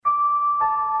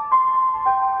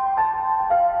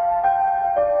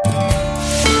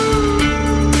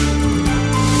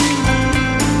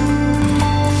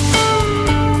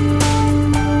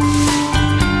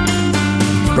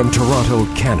Toronto,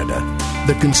 Canada,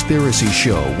 The Conspiracy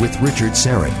Show with Richard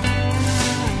Syrett.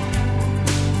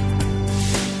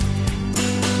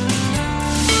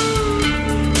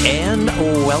 And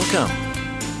welcome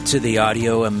to the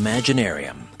Audio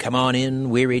Imaginarium. Come on in,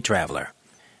 weary traveler.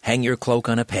 Hang your cloak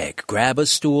on a peg, grab a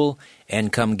stool,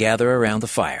 and come gather around the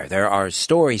fire. There are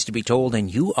stories to be told, and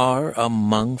you are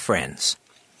among friends.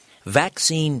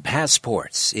 Vaccine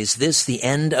passports. Is this the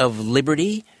end of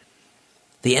liberty?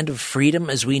 The end of freedom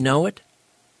as we know it?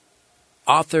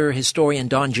 Author, historian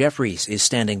Don Jeffries is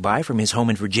standing by from his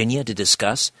home in Virginia to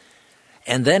discuss.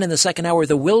 And then in the second hour,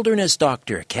 the wilderness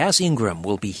doctor, Cass Ingram,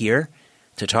 will be here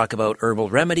to talk about herbal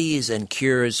remedies and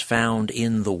cures found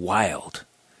in the wild.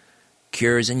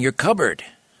 Cures in your cupboard,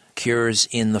 cures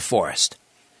in the forest.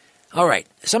 All right,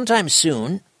 sometime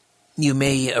soon, you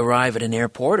may arrive at an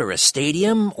airport or a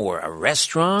stadium or a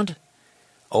restaurant,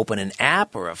 open an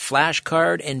app or a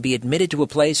flashcard, and be admitted to a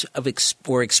place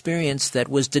or experience that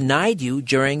was denied you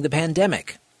during the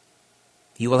pandemic.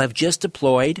 You will have just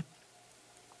deployed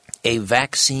a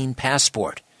vaccine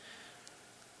passport,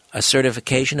 a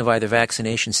certification of either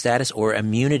vaccination status or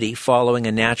immunity following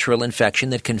a natural infection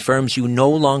that confirms you no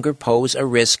longer pose a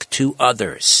risk to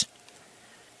others.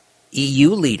 EU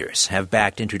leaders have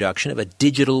backed introduction of a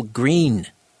digital green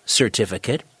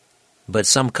certificate, but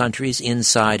some countries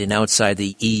inside and outside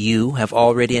the EU have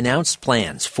already announced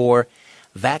plans for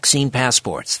vaccine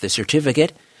passports. The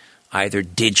certificate, either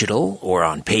digital or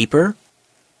on paper,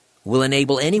 will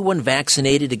enable anyone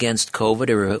vaccinated against COVID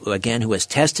or, again, who has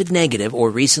tested negative or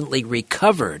recently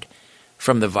recovered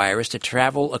from the virus to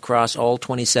travel across all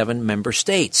 27 member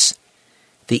states.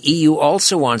 The EU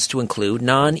also wants to include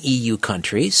non-EU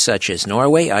countries such as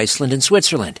Norway, Iceland, and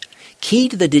Switzerland. Key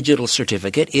to the digital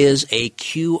certificate is a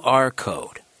QR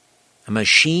code, a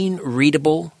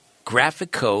machine-readable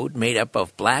graphic code made up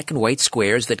of black and white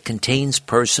squares that contains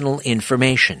personal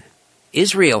information.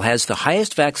 Israel has the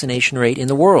highest vaccination rate in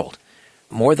the world.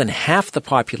 More than half the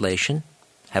population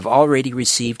have already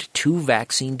received 2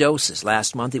 vaccine doses.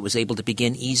 Last month, it was able to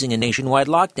begin easing a nationwide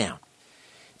lockdown.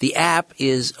 The app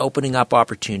is opening up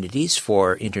opportunities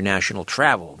for international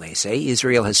travel, they say.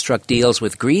 Israel has struck deals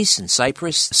with Greece and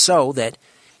Cyprus so that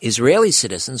Israeli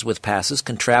citizens with passes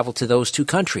can travel to those 2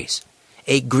 countries.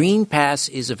 A green pass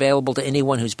is available to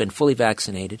anyone who's been fully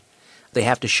vaccinated. They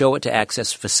have to show it to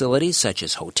access facilities such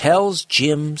as hotels,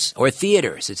 gyms, or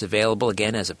theaters. It's available,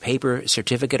 again, as a paper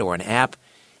certificate or an app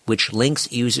which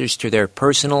links users to their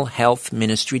personal health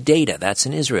ministry data. That's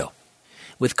in Israel.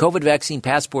 With COVID vaccine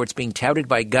passports being touted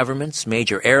by governments,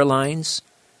 major airlines,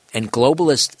 and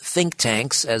globalist think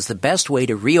tanks as the best way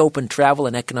to reopen travel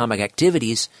and economic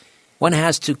activities, one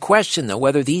has to question, though,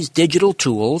 whether these digital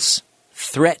tools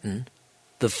threaten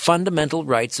the fundamental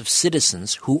rights of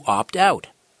citizens who opt out.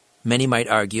 Many might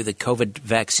argue that COVID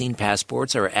vaccine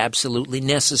passports are absolutely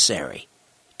necessary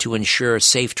to ensure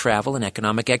safe travel and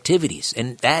economic activities,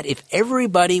 and that if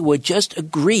everybody would just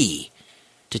agree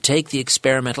to take the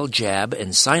experimental jab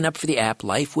and sign up for the app,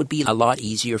 life would be a lot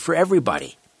easier for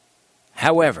everybody.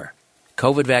 However,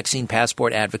 COVID vaccine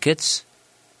passport advocates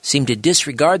seem to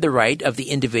disregard the right of the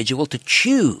individual to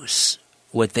choose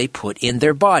what they put in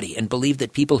their body and believe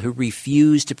that people who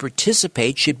refuse to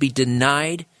participate should be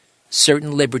denied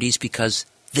certain liberties because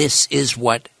this is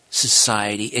what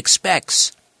society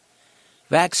expects.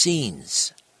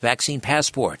 Vaccines, vaccine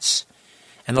passports,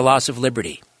 and the loss of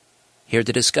liberty. Here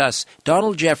to discuss,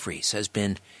 Donald Jeffries has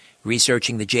been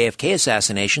researching the JFK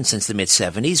assassination since the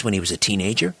mid-'70s when he was a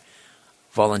teenager.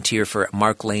 Volunteer for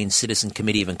Mark Lane's Citizen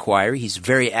Committee of Inquiry. He's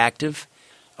very active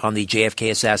on the JFK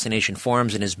assassination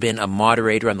forums and has been a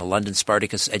moderator on the London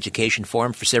Spartacus Education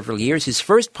Forum for several years. His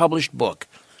first published book,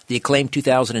 the acclaimed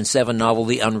 2007 novel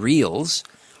The Unreals,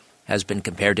 has been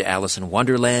compared to Alice in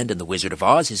Wonderland and The Wizard of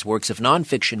Oz. His works of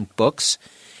nonfiction books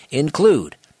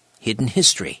include Hidden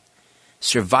History,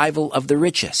 Survival of the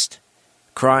Richest,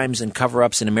 Crimes and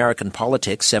Cover-Ups in American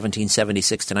Politics,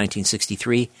 1776 to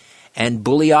 1963, and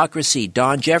Bullyocracy.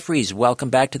 Don Jeffries,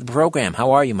 welcome back to the program. How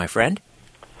are you, my friend?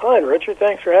 Fine, Richard.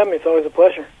 Thanks for having me. It's always a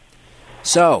pleasure.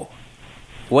 So,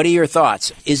 what are your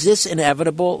thoughts? Is this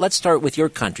inevitable? Let's start with your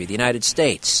country, the United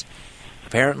States.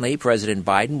 Apparently, President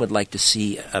Biden would like to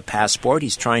see a passport.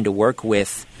 He's trying to work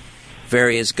with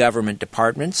various government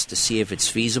departments to see if it's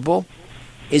feasible.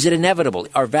 Is it inevitable?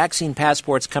 Are vaccine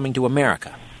passports coming to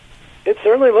America? It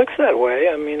certainly looks that way.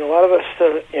 I mean, a lot of us,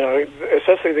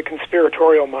 especially the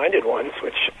conspiratorial-minded ones,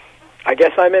 which I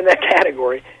guess I'm in that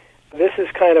category, this is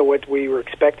kind of what we were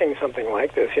expecting, something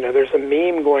like this. You know, there's a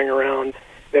meme going around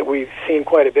that we've seen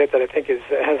quite a bit that I think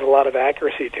has a lot of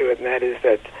accuracy to it, and that is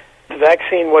that the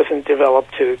vaccine wasn't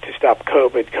developed to stop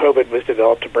COVID. COVID was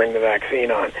developed to bring the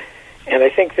vaccine on. And I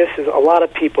think this is, a lot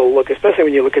of people look, especially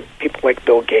when you look at people like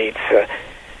Bill Gates,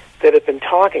 that have been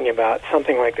talking about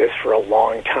something like this for a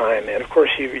long time. And of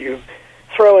course, you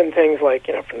throw in things like,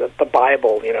 from the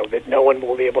Bible, that no one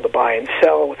will be able to buy and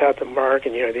sell without the mark,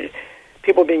 and, the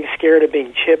people being scared of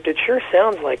being chipped. It sure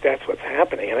sounds like that's what's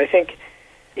happening. And I think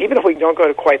even if we don't go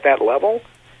to quite that level,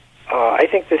 I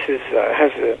think this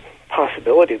has a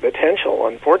possibility, potential,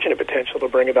 unfortunate potential to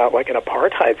bring about like an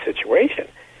apartheid situation.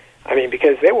 I mean,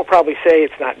 because they will probably say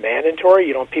it's not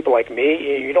mandatory. People like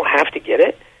me, you don't have to get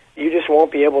it. You just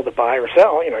won't be able to buy or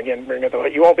sell. Again,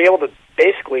 you won't be able to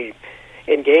basically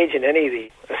engage in any of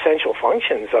the essential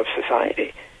functions of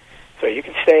society. So you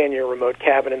can stay in your remote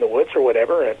cabin in the woods or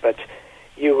whatever, but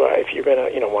if you're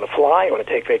going to want to fly, you want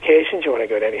to take vacations, you want to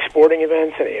go to any sporting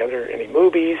events, any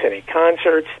movies, any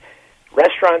concerts,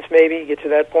 restaurants, maybe get to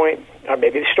that point, or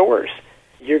maybe the stores,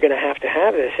 you're going to have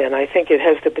this. And I think it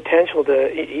has the potential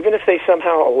to, even if they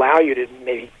somehow allow you to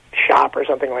maybe shop or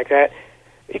something like that,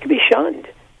 you could be shunned.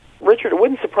 Richard, it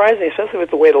wouldn't surprise me, especially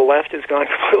with the way the left has gone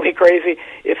completely crazy,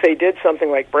 if they did something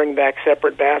like bring back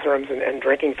separate bathrooms and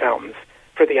drinking fountains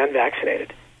for the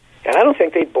unvaccinated. And I don't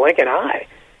think they'd blink an eye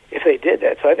if they did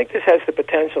that. So I think this has the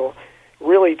potential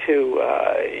really to,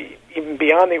 even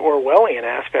beyond the Orwellian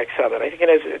aspects of it, I think it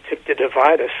has to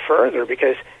divide us further,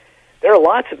 because there are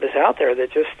lots of us out there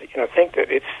that just think that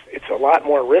it's a lot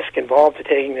more risk involved to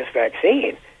taking this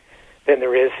vaccine than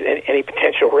there is any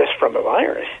potential risk from a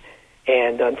virus.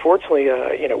 And unfortunately,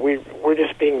 we're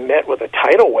just being met with a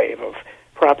tidal wave of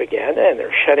propaganda, and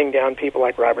they're shutting down people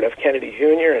like Robert F. Kennedy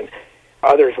Jr. and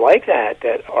others like that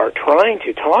are trying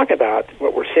to talk about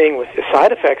what we're seeing with the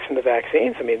side effects from the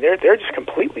vaccines. I mean, they're just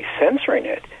completely censoring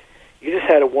it. You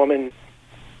just had a woman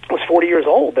who was 40 years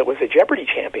old that was a Jeopardy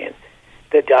champion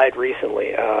that died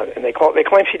recently, and they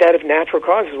claim she died of natural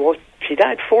causes. Well, she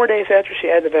died 4 days after she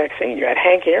had the vaccine. You had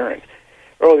Hank Aaron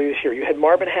earlier this year. You had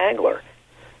Marvin Hagler,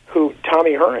 who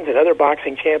Tommy Hearns, another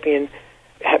boxing champion,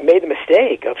 had made the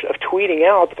mistake of tweeting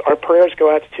out, "Our prayers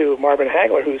go out to Marvin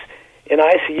Hagler," who's in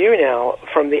ICU now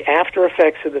from the after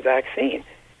effects of the vaccine.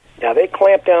 Now, they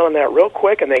clamped down on that real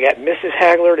quick, and they got Mrs.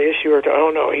 Hagler to issue her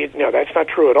to, no, that's not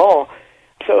true at all.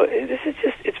 So this is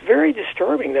it's very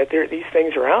disturbing that these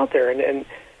things are out there, and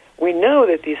we know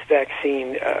that these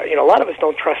vaccine, a lot of us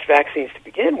don't trust vaccines to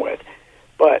begin with,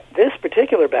 but this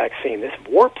particular vaccine, this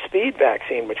warp speed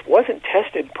vaccine, which wasn't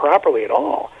tested properly at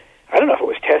all, I don't know if it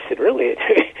was tested really.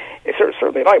 It's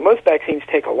certainly like most vaccines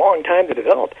take a long time to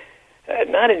develop,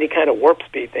 not any kind of warp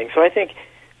speed thing. So I think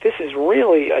this is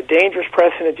really a dangerous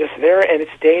precedent just there, and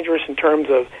it's dangerous in terms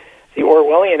of the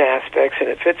Orwellian aspects, and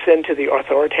it fits into the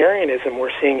authoritarianism we're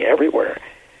seeing everywhere,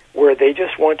 where they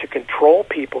just want to control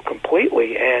people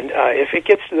completely. And if it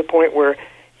gets to the point where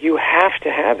you have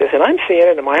to have this, and I'm seeing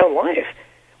it in my own life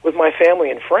with my family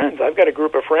and friends. I've got a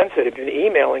group of friends that have been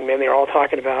emailing me, and they're all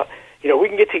talking about, we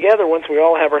can get together once we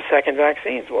all have our second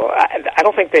vaccines. Well, I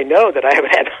don't think they know that I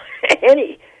haven't had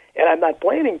any, and I'm not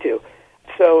planning to.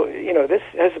 So, this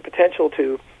has the potential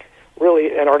to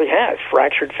really, and already has,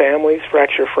 fractured families,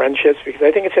 fractured friendships, because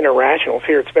I think it's an irrational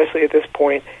fear, especially at this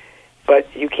point. But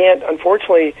you can't,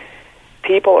 unfortunately,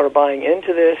 people are buying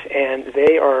into this, and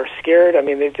they are scared. I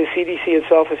mean, the CDC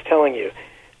itself is telling you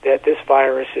that this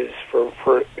virus is for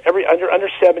every under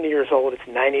 70 years old, it's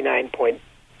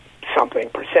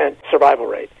 99-point-something% survival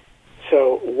rate.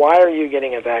 So why are you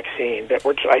getting a vaccine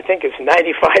which I think is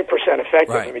 95%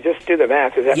 effective? Right. I mean, just do the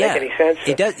math. Does that make any sense?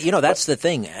 It does. That's the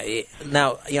thing.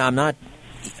 Now, I'm not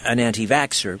an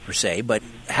anti-vaxxer per se, but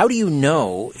how do you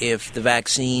know if the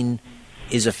vaccine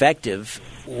is effective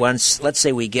once, let's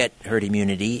say we get herd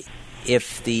immunity,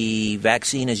 if the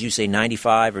vaccine, as you say,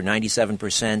 95 or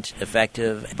 97%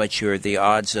 effective, but the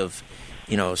odds of,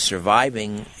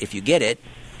 surviving if you get it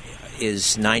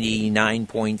is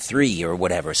 99.3 or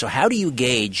whatever. So how do you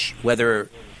gauge whether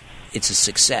it's a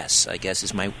success, I guess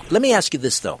is my... Let me ask you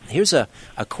this, though. Here's a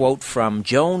quote from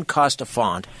Joan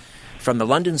Costafont from the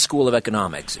London School of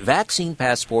Economics. Vaccine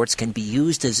passports can be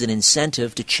used as an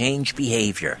incentive to change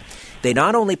behavior. They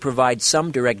not only provide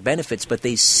some direct benefits, but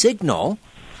they signal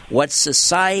what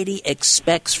society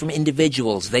expects from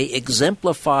individuals. They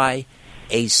exemplify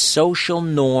a social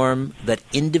norm that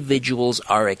individuals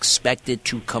are expected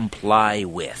to comply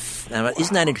with. Now,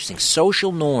 isn't that interesting?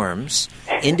 Social norms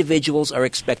individuals are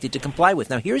expected to comply with.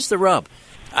 Now, here's the rub.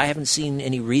 I haven't seen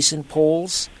any recent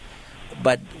polls,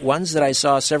 but ones that I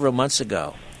saw several months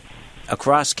ago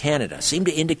across Canada seem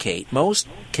to indicate most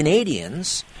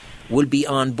Canadians would be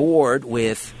on board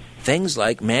with things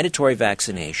like mandatory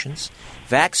vaccinations,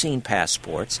 vaccine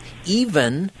passports,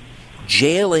 even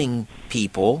jailing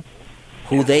people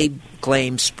who they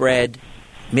claim spread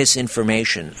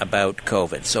misinformation about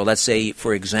COVID. So let's say,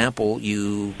 for example,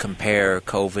 you compare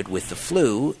COVID with the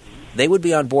flu, they would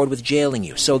be on board with jailing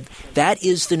you. So that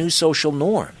is the new social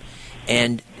norm.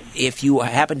 And if you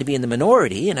happen to be in the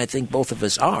minority, and I think both of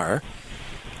us are,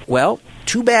 well,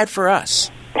 too bad for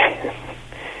us.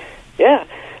 Yeah,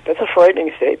 that's a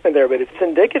frightening statement there, but it's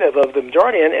indicative of the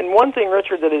majority. And one thing,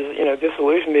 Richard, that has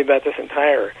disillusioned me about this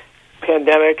entire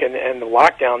pandemic and the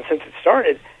lockdown since it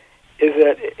started is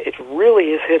that it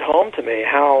really has hit home to me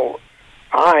how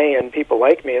I and people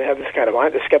like me that have this kind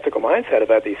of this skeptical mindset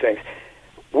about these things,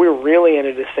 we're really in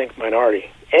a distinct minority.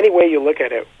 Any way you look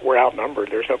at it, we're outnumbered.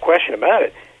 There's no question about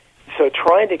it. So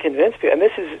trying to convince people, and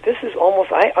this is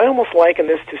almost, I almost liken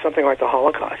this to something like the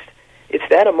Holocaust. It's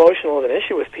that emotional of an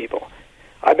issue with people.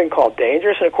 I've been called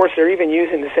dangerous, and of course they're even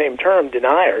using the same term,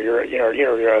 denier. You're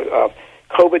a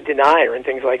COVID denier and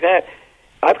things like that.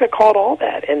 I've got called all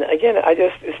that, and again,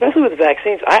 especially with the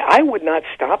vaccines, I would not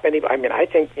stop anybody. I mean, I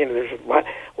think there's a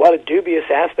lot of dubious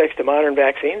aspects to modern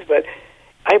vaccines, but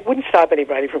I wouldn't stop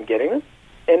anybody from getting them.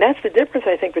 And that's the difference,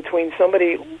 I think, between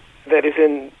somebody that is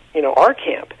in our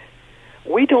camp.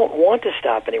 We don't want to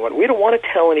stop anyone. We don't want to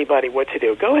tell anybody what to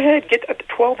do. Go ahead, get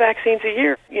 12 vaccines a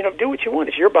year. Do what you want.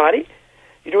 It's your body.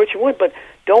 You do what you want, but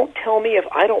don't tell me if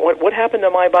I don't want. What happened to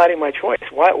my body, my choice?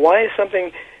 Why is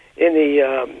something in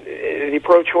the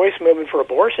pro-choice movement for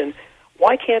abortion?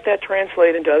 Why can't that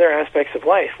translate into other aspects of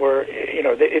life where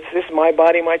it's this my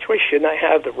body, my choice? Shouldn't I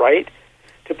have the right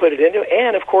to put it into?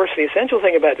 And of course, the essential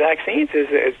thing about vaccines is,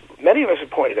 as many of us have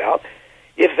pointed out,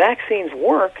 if vaccines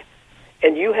work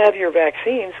and you have your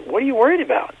vaccines, what are you worried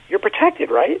about? You're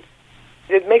protected, right?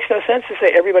 It makes no sense to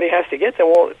say everybody has to get them.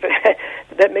 Well,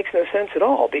 that makes no sense at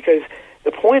all, because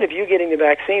the point of you getting the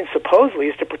vaccine supposedly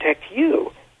is to protect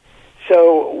you.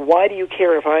 So why do you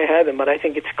care if I have them? But I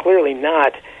think it's clearly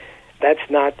not. That's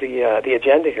not the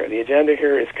agenda here. The agenda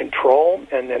here is control,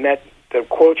 and that the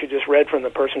quote you just read from the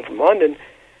person from London,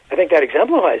 I think that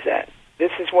exemplifies that.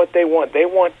 This is what they want. They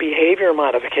want behavior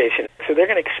modification. So they're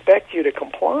going to expect you to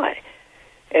comply.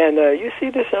 And you see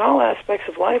this in all aspects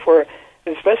of life where,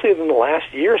 especially in the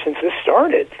last year since this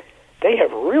started, they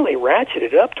have really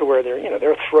ratcheted up to where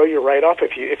they'll throw you right off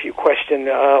if you question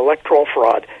electoral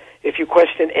fraud, if you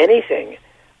question anything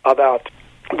about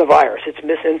the virus. It's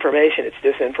misinformation, it's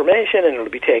disinformation, and it'll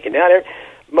be taken down.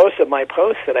 Most of my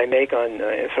posts that I make on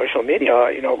social media,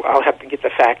 I'll have to get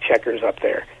the fact checkers up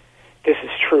there. This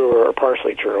is true or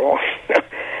partially true.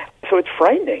 So it's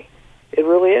frightening. It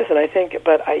really is, and I think,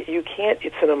 you can't.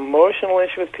 It's an emotional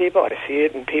issue with people. I see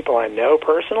it in people I know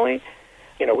personally.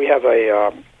 We have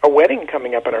a wedding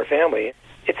coming up in our family.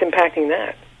 It's impacting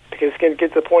that because it's going to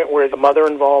get to the point where the mother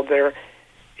involved there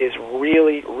is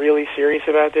really, really serious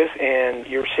about this, and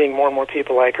you're seeing more and more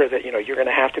people like her that you're going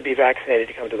to have to be vaccinated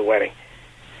to come to the wedding.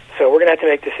 So we're going to have to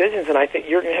make decisions, and I think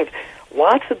you're going to have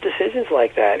lots of decisions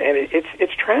like that, and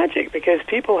it's tragic because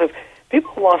people have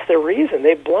lost their reason.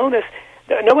 They've blown us.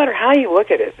 No matter how you look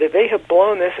at it, they have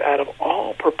blown this out of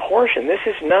all proportion. This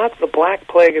is not the Black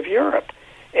Plague of Europe.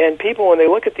 And people, when they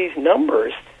look at these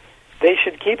numbers, they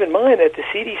should keep in mind that the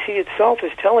CDC itself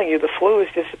is telling you the flu has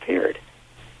disappeared.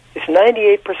 It's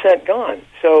 98% gone.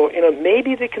 So,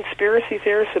 maybe the conspiracy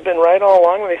theorists have been right all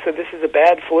along when they said this is a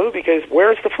bad flu, because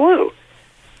where's the flu?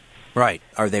 Right.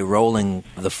 Are they rolling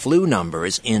the flu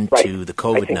numbers into the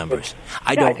COVID numbers?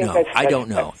 I don't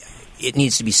know. It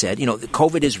needs to be said,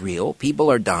 COVID is real.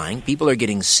 People are dying. People are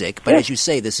getting sick. But as you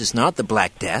say, this is not the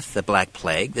Black Death, the Black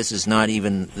Plague. This is not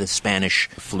even the Spanish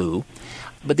flu.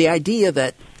 But the idea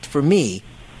that, for me,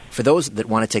 for those that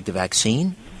want to take the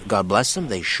vaccine, God bless them.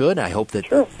 They should. I hope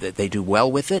that they do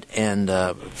well with it. And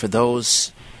for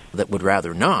those that would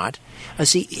rather not,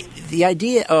 see, the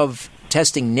idea of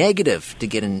testing negative to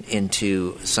get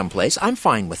into someplace, I'm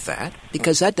fine with that,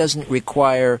 because that doesn't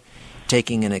require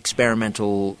taking an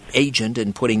experimental agent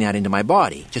and putting that into my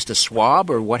body, just a swab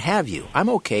or what have you. I'm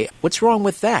okay. What's wrong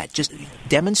with that? Just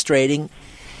demonstrating.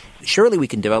 Surely we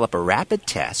can develop a rapid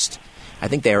test. I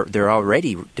think they're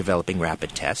already developing rapid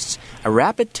tests. A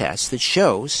rapid test that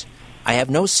shows I have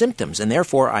no symptoms, and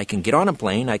therefore I can get on a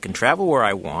plane, I can travel where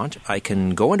I want, I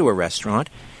can go into a restaurant.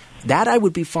 That I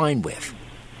would be fine with.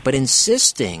 But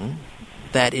insisting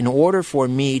that in order for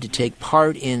me to take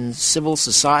part in civil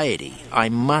society, I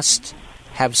must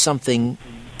have something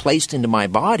placed into my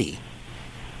body,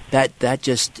 that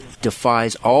just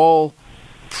defies all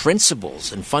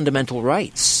principles and fundamental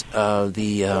rights.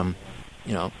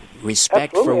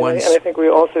 Respect Absolutely. for one's... And I think we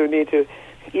also need to,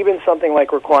 even something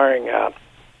like requiring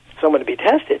someone to be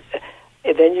tested,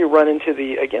 and then you run into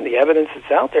the evidence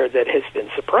that's out there that has been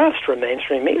suppressed from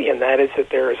mainstream media, and that is that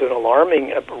there is an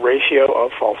alarming ratio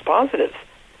of false positives.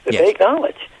 that they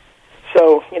acknowledge.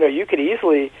 So, you could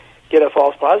easily get a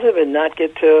false positive and not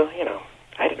get to,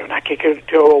 not get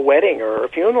to a wedding or a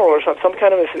funeral or some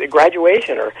kind of a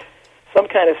graduation or some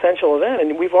kind of essential event.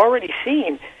 And we've already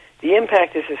seen the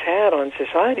impact this has had on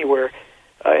society where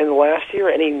in the last year,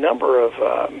 any number of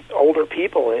older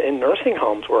people in nursing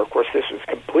homes where, of course, this was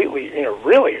completely,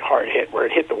 really hard hit, where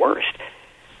it hit the worst.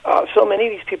 So many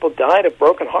of these people died of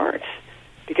broken hearts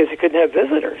because they couldn't have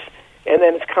visitors. And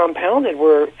then it's compounded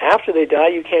where after they die,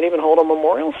 you can't even hold a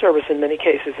memorial service in many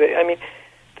cases.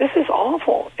 This is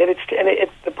awful. And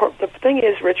the thing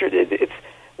is, Richard, it's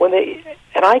when they,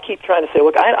 and I keep trying to say,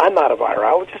 look, I'm not a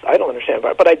virus. I don't understand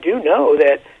virus, but I do know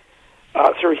that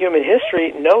through human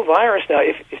history, no virus now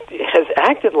if it has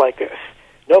acted like this.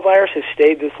 No virus has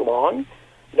stayed this long.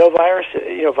 No virus,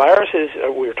 viruses,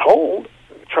 we're told,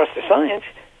 trust the science,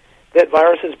 that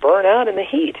viruses burn out in the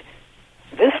heat.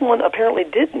 This one apparently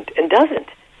didn't and doesn't.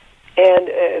 And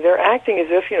they're acting as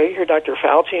if, you hear Dr.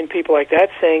 Fauci and people like that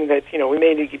saying that, we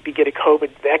may need to get a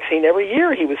COVID vaccine every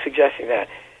year. He was suggesting that.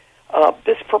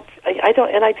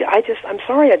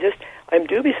 I'm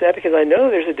dubious of that because I know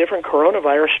there's a different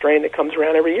coronavirus strain that comes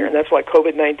around every year, and that's why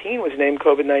COVID-19 was named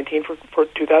COVID-19 for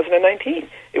 2019.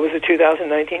 It was a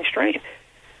 2019 strain.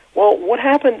 Well, what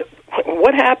happened?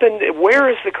 Where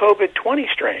is the COVID-20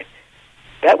 strain?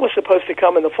 That was supposed to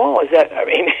come in the fall. Is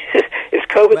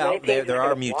COVID-19? Well,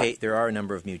 there are a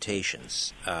number of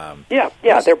mutations.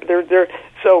 They're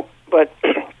so. But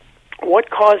what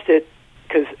caused it?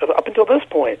 Because up until this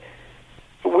point,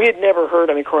 we had never heard.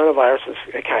 Coronavirus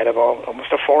is kind of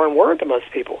almost a foreign word to most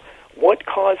people. What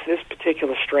caused this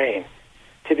particular strain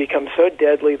to become so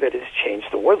deadly that it's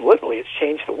changed the world? Literally, it's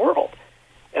changed the world.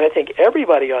 And I think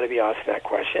everybody ought to be asking that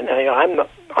question. And,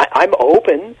 I'm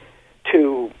open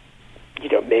to.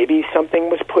 Maybe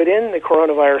something was put in the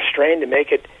coronavirus strain to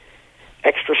make it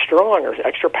extra strong or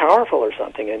extra powerful or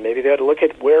something, and maybe they ought to look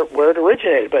at where it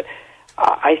originated. But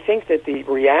I think that the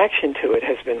reaction to it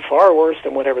has been far worse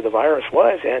than whatever the virus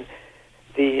was, and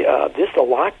the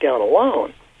lockdown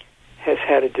alone has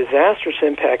had a disastrous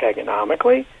impact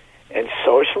economically and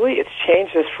socially. It's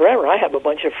changed us forever. I have a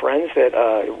bunch of friends that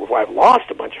I've lost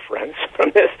a bunch of friends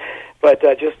from this, but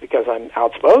just because I'm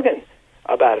outspoken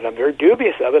about it. I'm very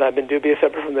dubious of it. I've been dubious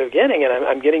of it from the beginning, and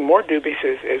I'm getting more dubious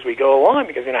as we go along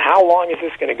because, how long is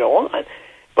this going to go on?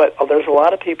 But there's a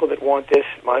lot of people that want this.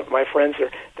 My friends,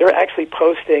 they're actually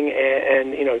posting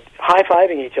and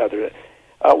high-fiving each other.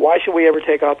 Why should we ever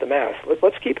take off the mask?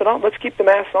 Let's keep it on. Let's keep the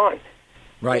masks on.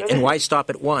 Right, and why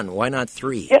stop at one? Why not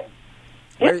three? Yep.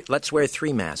 Let's wear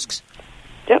 3 masks.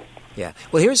 Yep. Yeah.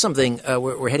 Well, here's something.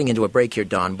 We're heading into a break here,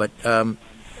 Don, but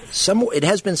it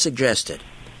has been suggested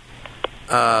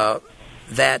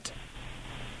that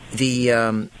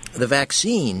the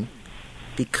vaccine,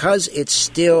 because it's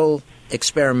still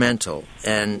experimental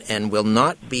and will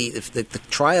not be, the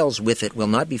trials with it will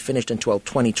not be finished until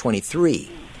 2023,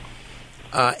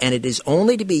 and it is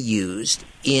only to be used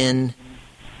in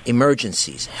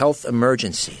emergencies, health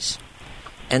emergencies.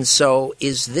 And so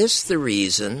is this the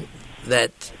reason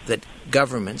that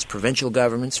governments, provincial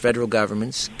governments, federal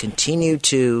governments, continue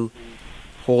to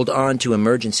hold on to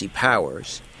emergency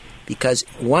powers, because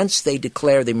once they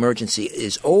declare the emergency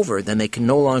is over, then they can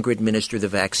no longer administer the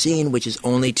vaccine, which is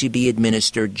only to be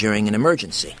administered during an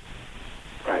emergency?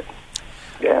 Right.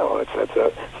 Yeah, well,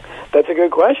 that's a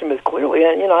good question, but clearly,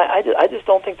 I just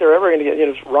don't think they're ever going to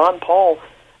get. Ron Paul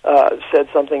said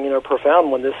something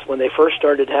profound when they first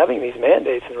started having these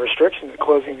mandates and restrictions and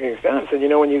closing things down. Said,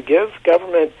 when you give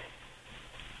government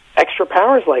extra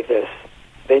powers like this,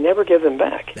 they never give them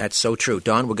back. That's so true.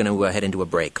 Don, we're going to head into a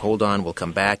break. Hold on. We'll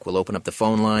come back. We'll open up the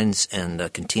phone lines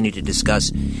and continue to discuss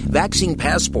vaccine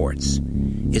passports.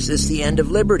 Is this the end of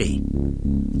liberty?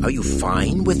 Are you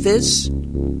fine with this?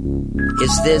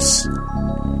 Is this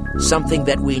something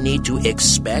that we need to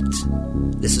expect?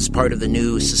 This is part of the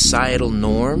new societal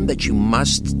norm that you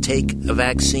must take a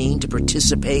vaccine to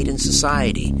participate in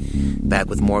society. Back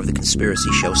with more of The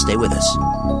Conspiracy Show. Stay with us.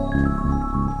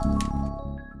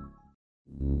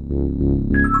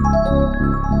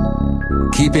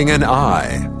 Keeping an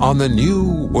eye on the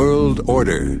New World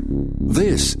Order.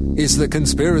 This is The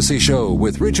Conspiracy Show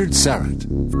with Richard Sarrett.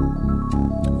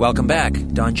 Welcome back.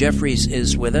 Don Jeffries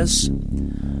is with us,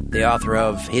 the author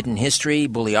of Hidden History,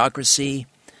 Bullyocracy,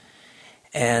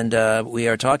 and we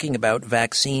are talking about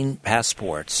vaccine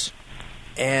passports.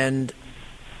 And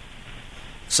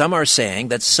some are saying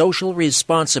that social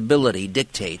responsibility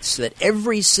dictates that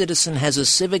every citizen has a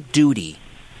civic duty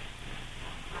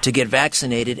to get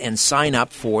vaccinated and sign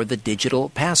up for the digital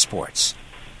passports.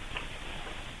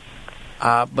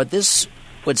 But this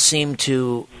would seem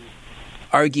to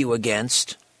argue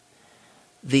against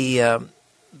the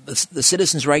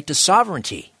citizens' right to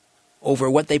sovereignty over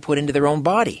what they put into their own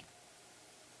body.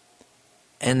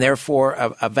 And therefore,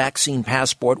 a vaccine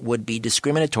passport would be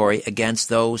discriminatory against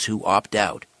those who opt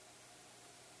out.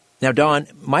 Now, Don,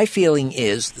 my feeling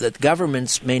is that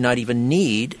governments may not even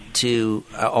need to,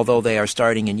 although they are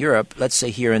starting in Europe, let's say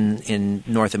here in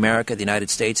North America, the United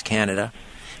States, Canada,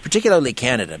 particularly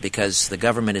Canada, because the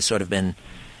government has sort of been,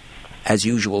 as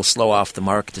usual, slow off the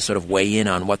mark to sort of weigh in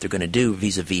on what they're going to do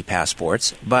vis-a-vis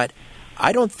passports. But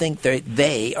I don't think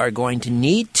they are going to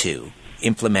need to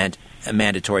implement a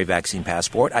mandatory vaccine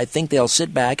passport. I think they'll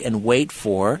sit back and wait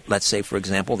for, let's say, for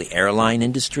example, the airline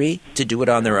industry to do it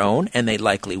on their own, and they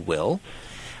likely will.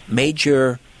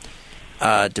 Major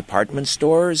department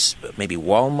stores, maybe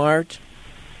Walmart,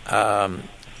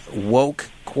 woke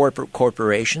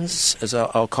corporations, as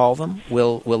I'll call them,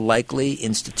 will likely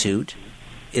institute.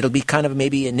 It'll be kind of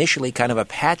maybe initially kind of a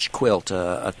patch quilt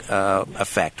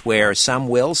effect where some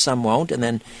will, some won't, and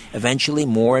then eventually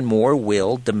more and more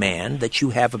will demand that you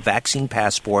have a vaccine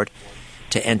passport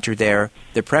to enter their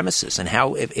premises. And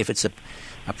how, if it's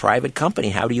a private company,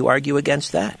 how do you argue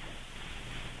against that?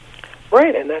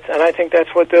 Right, and I think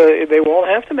that's what they won't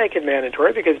have to make it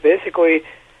mandatory because basically,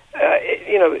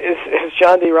 as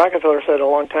John D. Rockefeller said a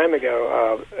long time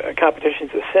ago,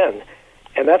 competition's a sin.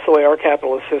 And that's the way our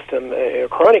capitalist system,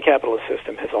 crony capitalist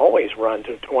system, has always run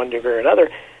to one degree or another.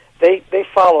 They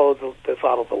follow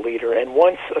the leader, and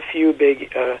once a few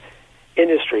big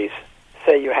industries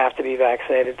say you have to be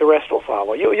vaccinated, the rest will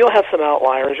follow. You'll have some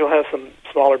outliers. You'll have some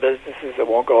smaller businesses that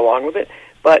won't go along with it,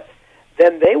 but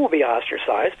then they will be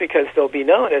ostracized because they'll be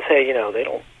known as, hey, they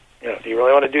don't, do you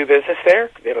really want to do business there?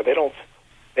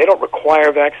 They don't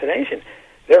require vaccination.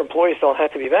 Their employees don't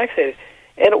have to be vaccinated.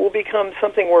 And it will become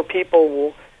something where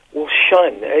people will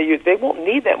shun. They won't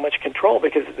need that much control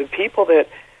because the people that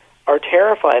are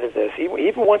terrified of this,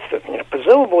 even once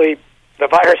presumably the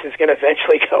virus is going to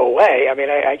eventually go away. I mean,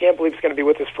 I can't believe it's going to be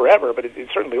with us forever, but it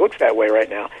certainly looks that way right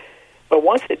now. But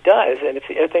once it does, and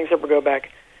if things ever go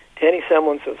back to any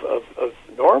semblance of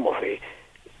normalcy,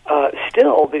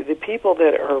 still the people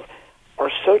that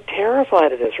are so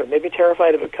terrified of this, or maybe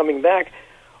terrified of it coming back,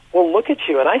 will look at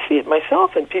you, and I see it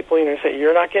myself, and people say,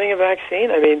 you're not getting a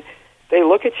vaccine? I mean, they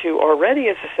look at you already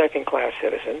as a second-class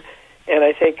citizen, and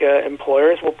I think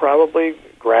employers will probably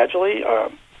gradually,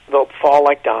 they'll fall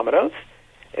like dominoes,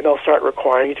 and they'll start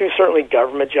requiring you to. Certainly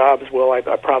government jobs will, I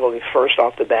probably first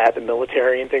off the bat, the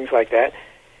military and things like that.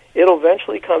 It'll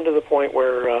eventually come to the point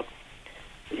where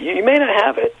you may not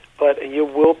have it, but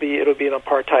it'll be an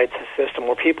apartheid system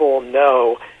where people will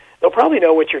know. They'll probably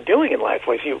know what you're doing in life.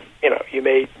 Like you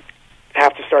may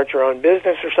have to start your own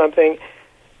business or something.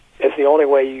 It's the only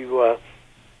way that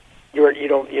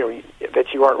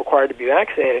you aren't required to be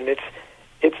vaccinated. And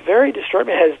it's very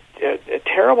disturbing. It has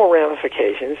terrible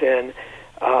ramifications. And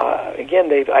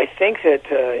again, I think that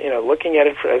looking at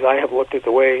it as I have looked at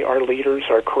the way our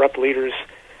corrupt leaders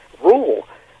rule,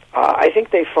 I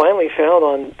think they finally found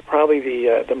on probably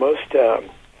the most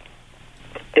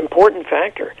important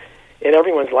factor in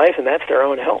everyone's life, and that's their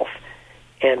own health.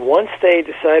 And once they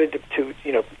decided to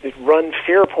run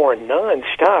fear porn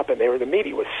nonstop, and the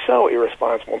media was so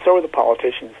irresponsible, and so were the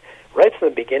politicians right from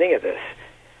the beginning of this,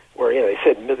 where they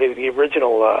said the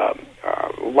original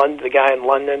the guy in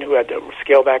London who had to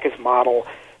scale back his model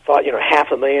thought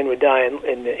 500,000 would die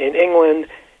in England,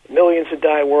 millions would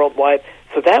die worldwide.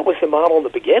 So that was the model in the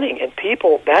beginning, and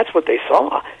people, that's what they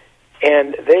saw.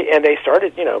 And they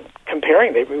started,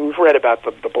 comparing. We've read about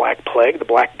the Black Plague, the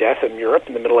Black Death in Europe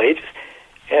in the Middle Ages,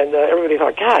 and everybody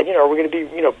thought, God, are we going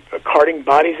to be, carting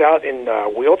bodies out in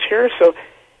wheelchairs? So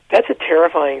that's a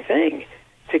terrifying thing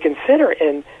to consider.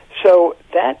 And so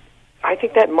I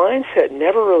think that mindset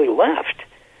never really left,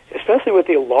 especially with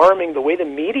the way the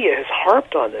media has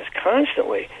harped on this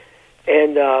constantly,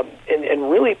 and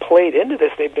really played into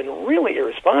this. They've been really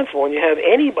irresponsible. And you have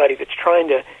anybody that's trying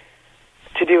to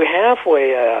do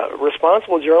halfway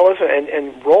responsible journalism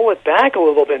and roll it back a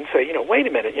little bit and say, wait a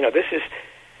minute,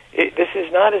 this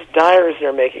is not as dire as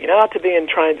they're making it out to be, and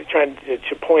trying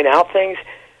to point out things.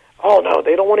 Oh no,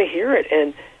 they don't want to hear it,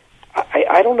 and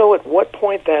I don't know at what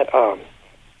point that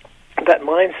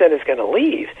mindset is going to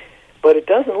leave, but it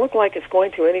doesn't look like it's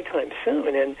going to anytime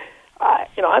soon. And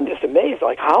I'm just amazed.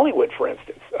 Like Hollywood, for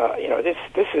instance,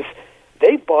 this is.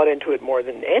 They've bought into it more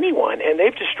than anyone, and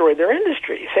they've destroyed their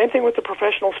industry. Same thing with the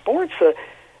professional sports.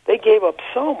 They gave up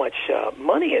so much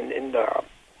money in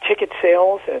ticket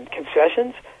sales and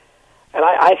concessions, and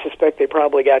I suspect they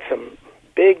probably got some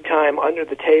big-time,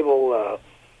 under-the-table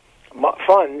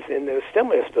funds in the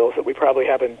stimulus bills that we probably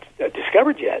haven't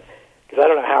discovered yet, because I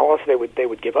don't know how else they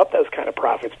would give up those kind of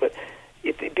profits. But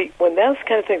when those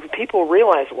kind of things, people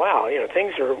realize, wow,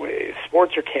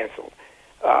 sports are canceled,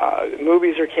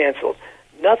 movies are canceled,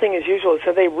 nothing is usual.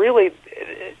 So they really,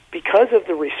 because of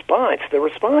the response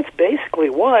basically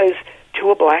was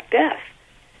to a Black Death.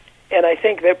 And I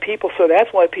think that so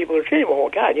that's why people are treating, well,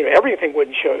 God, everything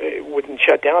wouldn't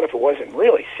shut down if it wasn't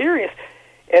really serious.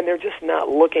 And they're just not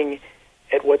looking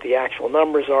at what the actual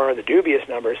numbers are, the dubious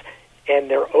numbers, and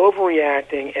they're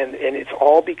overreacting, and it's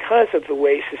all because of the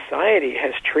way society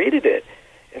has treated it.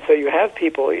 And so you have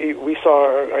people, we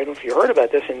saw, I don't know if you heard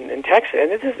about this in Texas,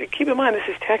 and keep in mind, this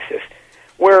is Texas,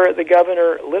 where the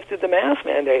governor lifted the mask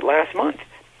mandate last month.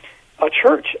 A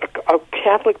church, a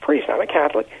Catholic priest, I'm a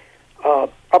Catholic,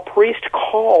 a priest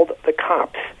called the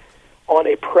cops on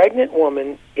a pregnant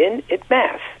woman at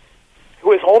Mass who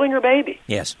was holding her baby.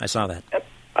 Yes, I saw that.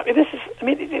 They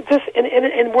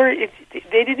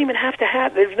didn't even have to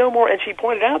have, there's no more, and she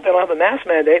pointed out they don't have a mask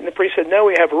mandate, and the priest said, no,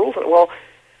 we have rules. Well,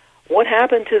 what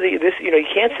happened to you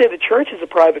can't say the church is a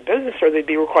private business or they'd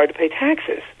be required to pay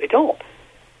taxes. They don't.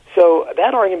 So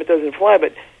that argument doesn't fly,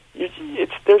 but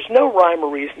there's no rhyme or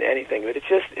reason to anything, but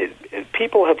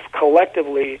people have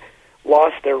collectively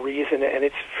lost their reason, and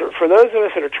it's for those of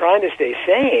us that are trying to stay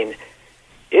sane,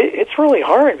 it's really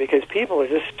hard because people are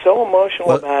just so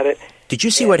emotional about it. Did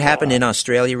you see what happened in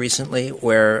Australia recently,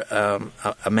 where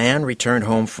a man returned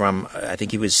home from, I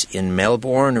think he was in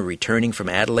Melbourne or returning from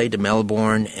Adelaide to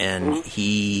Melbourne, and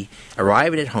he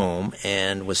arrived at home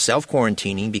and was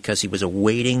self-quarantining because he was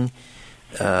awaiting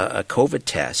a COVID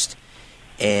test,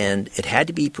 and it had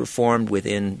to be performed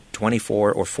within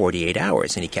 24 or 48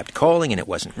 hours, and he kept calling, and it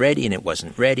wasn't ready,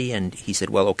 and he said,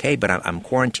 well, okay, but I'm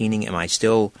quarantining. Am I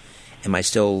still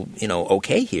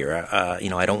okay here?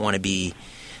 I don't want to be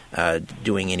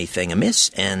doing anything amiss.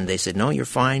 And they said, no, you're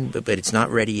fine, but it's not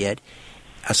ready yet.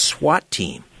 A SWAT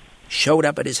team showed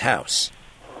up at his house,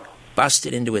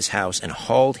 busted into his house, and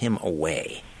hauled him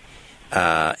away.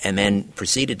 And then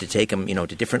proceeded to take him,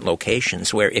 to different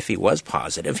locations where, if he was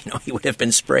positive, he would have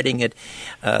been spreading it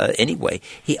anyway.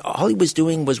 All he was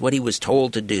doing was what he was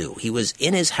told to do. He was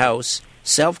in his house,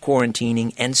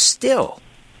 self-quarantining, and still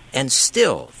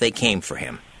they came for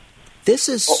him. This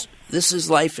is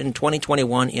life in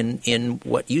 2021 in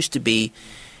what used to be,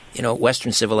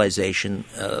 Western civilization,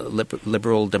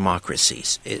 liberal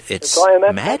democracies. It's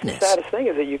madness. The saddest thing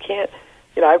is that you can't.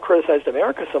 I've criticized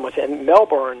America so much, and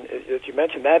Melbourne, as you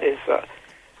mentioned, that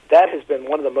has been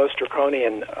one of the most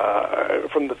draconian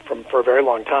for a very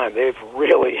long time. They've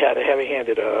really had a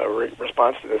heavy-handed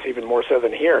response to this, even more so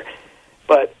than here.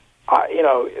 But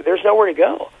there's nowhere to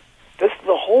go. The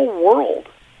whole world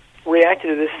reacted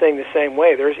to this thing the same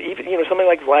way. There's even somebody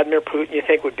like Vladimir Putin you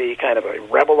think would be kind of a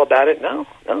rebel about it. No,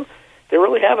 they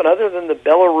really haven't. Other than the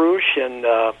Belarus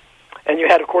and you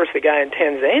had, of course, the guy in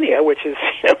Tanzania, which is,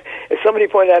 as somebody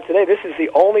pointed out today, this is the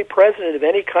only president of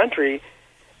any country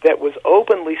that was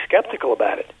openly skeptical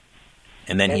about it.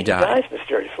 And then he died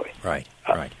mysteriously. Right.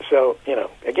 So,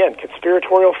 again,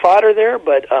 conspiratorial fodder there,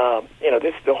 but,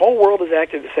 the whole world has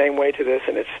acted the same way to this,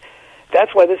 and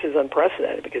that's why this is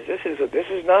unprecedented, because this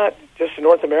is not just a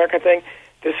North American thing.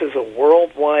 This is a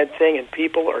worldwide thing, and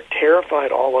people are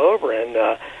terrified all over, and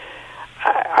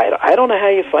I don't know how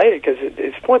you fight it, because at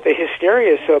this point the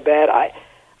hysteria is so bad.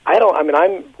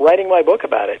 I'm writing my book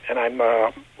about it, and I'm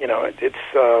well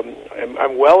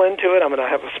into it. I'm going to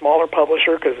have a smaller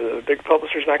publisher because the big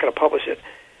publisher's not going to publish it,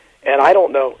 and I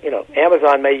don't know.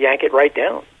 Amazon may yank it right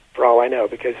down for all I know,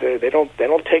 because they don't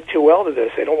take too well to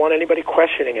this. They don't want anybody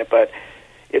questioning it, but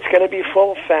it's going to be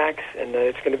full of facts, and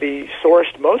it's going to be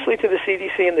sourced mostly to the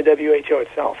CDC and the WHO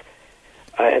itself.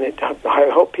 And I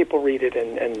hope people read it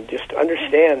and just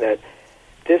understand that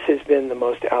this has been the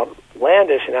most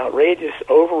outlandish and outrageous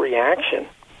overreaction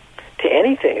to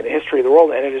anything in the history of the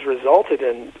world, and it has resulted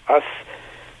in us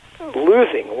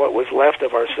losing what was left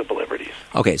of our civil liberties.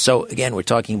 Okay, so again, we're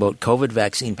talking about COVID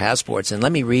vaccine passports, and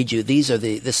let me read you. This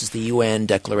is the UN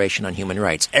Declaration on Human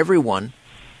Rights. Everyone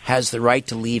has the right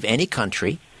to leave any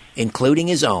country, including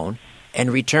his own,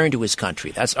 and return to his country.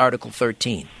 That's Article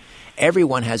 13.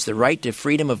 Everyone has the right to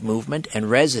freedom of movement and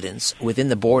residence within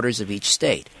the borders of each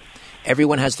state.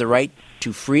 Everyone has the right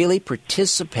to freely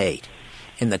participate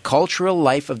in the cultural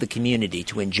life of the community,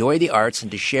 to enjoy the arts, and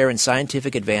to share in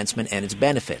scientific advancement and its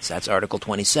benefits. That's Article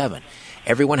 27.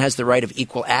 Everyone has the right of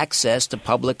equal access to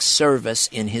public service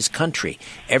in his country.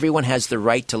 Everyone has the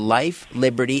right to life,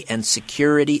 liberty, and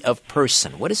security of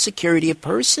person. What does security of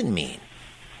person mean?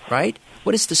 Right?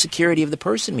 What does the security of the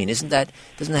person mean? Doesn't that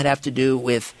have to do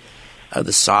with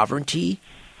the sovereignty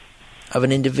of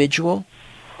an individual?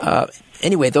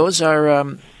 Anyway, those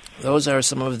are Those are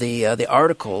some of the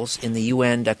articles in the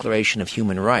UN Declaration of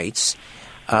Human Rights.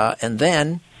 And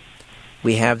then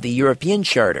we have the European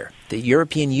Charter, the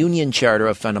European Union Charter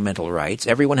of Fundamental Rights.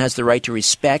 Everyone has the right to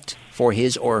respect for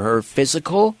his or her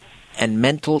physical and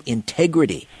mental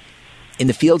integrity. In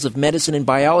the fields of medicine and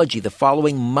biology, the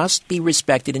following must be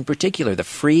respected in particular: the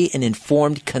free and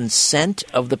informed consent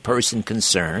of the person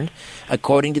concerned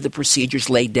according to the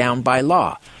procedures laid down by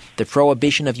law, the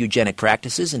prohibition of eugenic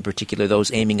practices, in particular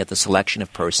those aiming at the selection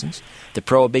of persons, the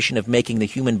prohibition of making the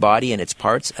human body and its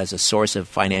parts as a source of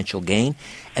financial gain,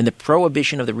 and the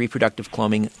prohibition of the reproductive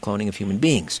cloning of human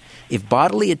beings. If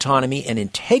bodily autonomy and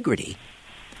integrity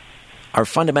are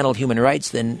fundamental human rights,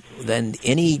 then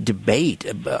any debate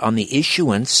on the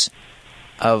issuance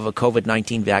of a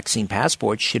COVID-19 vaccine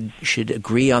passport should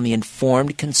agree on the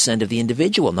informed consent of the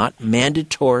individual, not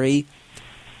mandatory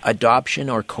adoption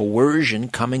or coercion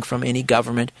coming from any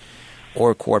government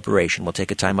or corporation. We'll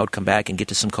take a time out, come back, and get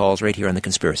to some calls right here on The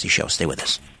Conspiracy Show. Stay with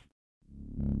us.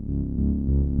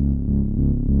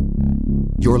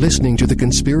 You're listening to The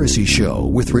Conspiracy Show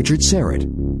with Richard Serrett.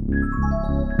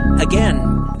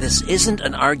 Again, this isn't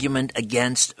an argument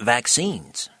against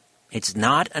vaccines. It's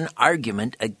not an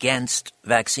argument against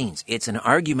vaccines. It's an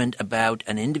argument about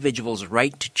an individual's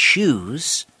right to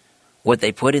choose what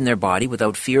they put in their body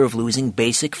without fear of losing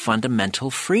basic fundamental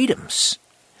freedoms.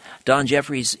 Don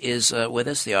Jeffries is with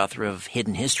us, the author of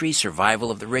Hidden History,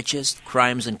 Survival of the Richest,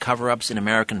 Crimes and Cover-Ups in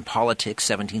American Politics,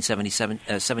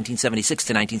 1776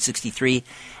 to 1963,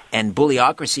 and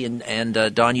Bullyocracy.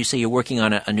 And Don, you say you're working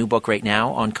on a new book right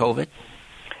now on COVID?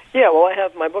 Yeah, well, I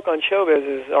have my book on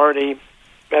showbiz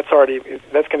that's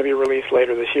going to be released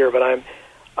later this year. But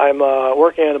I'm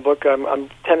working on a book. I'm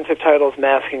tentative title is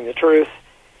Masking the Truth,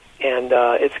 and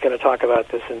it's going to talk about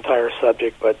this entire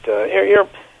subject. But you're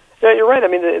right. I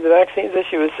mean, the vaccines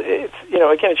issue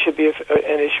again, it should be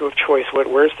an issue of choice.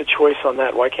 Where's the choice on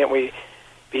that? Why can't we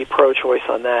be pro-choice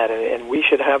on that? And we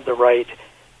should have the right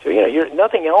to, you're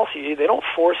nothing else. They don't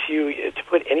force you to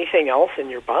put anything else in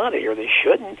your body, or they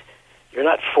shouldn't. You're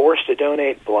not forced to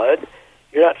donate blood.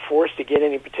 You're not forced to get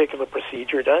any particular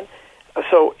procedure done.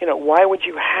 So, why would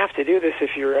you have to do this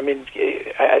if you're,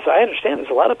 as I understand, there's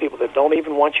a lot of people that don't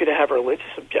even want you to have a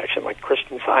religious objection, like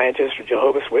Christian Scientists or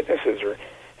Jehovah's Witnesses or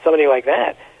somebody like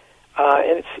that.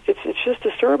 And it's just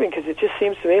disturbing because it just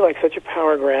seems to me like such a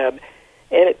power grab.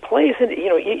 And it plays into,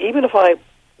 even if I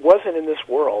wasn't in this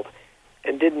world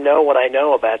and didn't know what I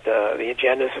know about the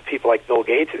agendas of people like Bill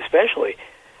Gates especially,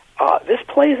 this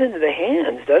plays into the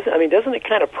hands, doesn't it? I mean, doesn't it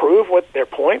kind of prove what they're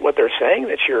saying,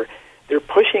 that they're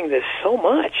pushing this so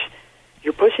much,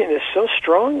 you're pushing this so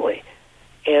strongly,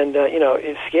 and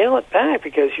scale it back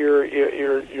because you're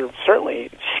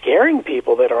certainly scaring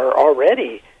people that are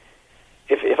already.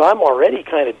 If I'm already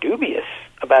kind of dubious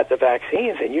about the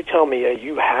vaccines, and you tell me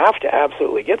you have to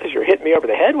absolutely get this, you're hitting me over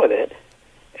the head with it,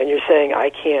 and you're saying I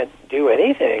can't do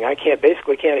anything, I can't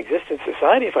exist in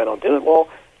society if I don't do it. Well,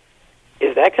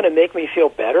 is that going to make me feel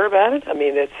better about it? I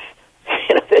mean, it's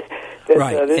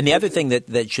right. And the other thing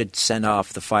that should send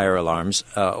off the fire alarms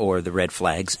or the red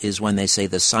flags is when they say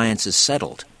the science is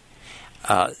settled.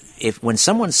 When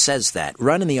someone says that,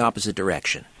 run in the opposite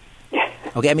direction.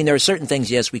 Okay, I mean, there are certain things,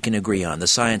 yes, we can agree on. The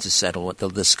science is settled.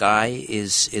 The sky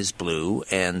is blue,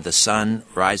 and the sun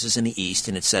rises in the east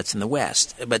and it sets in the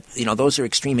west. But, those are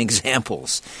extreme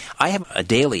examples. I have a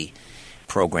daily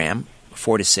program,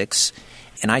 4 to 6,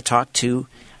 and I talk to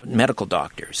medical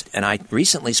doctors. And I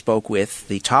recently spoke with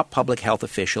the top public health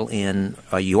official in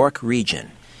York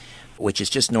region, which is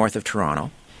just north of Toronto.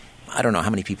 I don't know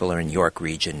how many people are in York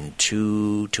region,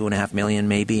 2.5 million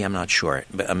maybe, I'm not sure,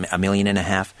 but 1.5 million.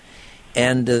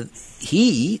 And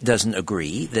he doesn't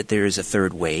agree that there is a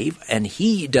third wave, and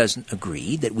he doesn't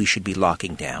agree that we should be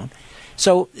locking down.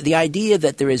 So the idea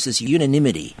that there is this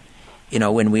unanimity,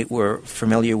 when we were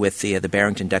familiar with the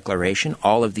Barrington Declaration,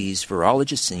 all of these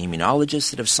virologists and immunologists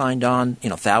that have signed on,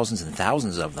 thousands and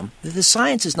thousands of them, the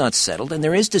science is not settled, and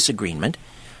there is disagreement.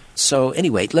 So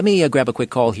anyway, let me grab a quick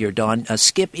call here, Don.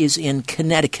 Skip is in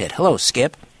Connecticut. Hello,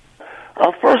 Skip.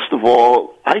 First of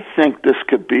all, I think this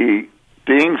could be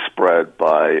being spread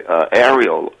by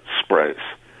aerial sprays.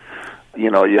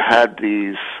 You had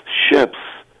these ships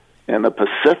in the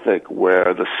Pacific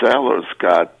where the sailors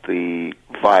got the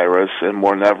virus and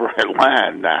were never at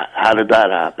land. How did that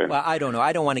happen? Well, I don't know.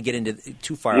 I don't want to get into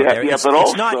too far out there. But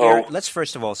also, not let's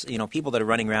first of all, people that are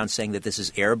running around saying that this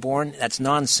is airborne, that's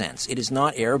nonsense. It is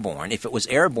not airborne. If it was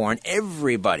airborne,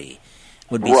 everybody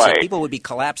would be sick. People would be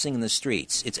collapsing in the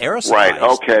streets. It's aerosolized. Right,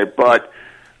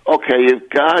 okay, you've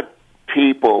got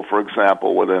people, for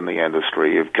example, within the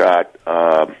industry. You've got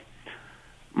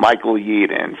Michael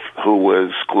Yeadon, who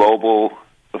was global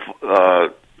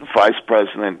vice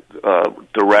president,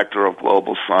 director of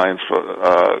global science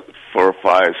for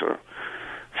Pfizer,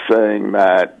 saying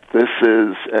that this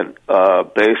is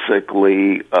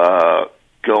basically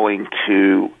going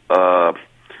to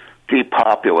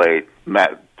depopulate,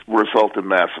 result in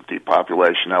massive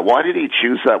depopulation. Now, why did he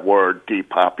choose that word,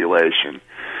 depopulation?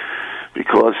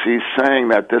 Because he's saying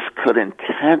that this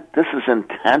is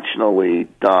intentionally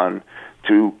done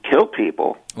to kill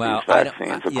people. Well, these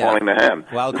vaccines, according to him.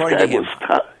 Well, according to him,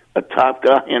 was a top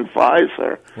guy in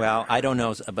Pfizer. Well, I don't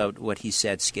know about what he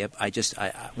said, Skip.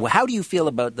 Well, how do you feel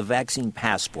about the vaccine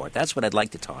passport? That's what I'd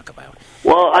like to talk about.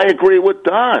 Well, I agree with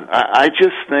Don. I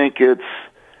just think it's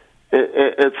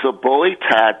a bully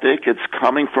tactic. It's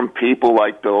coming from people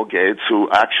like Bill Gates, who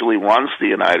actually runs the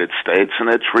United States, and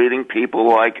they're treating people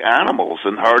like animals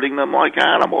and hurting them like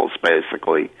animals,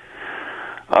 basically.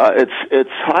 It's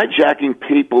hijacking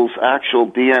people's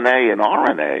actual DNA and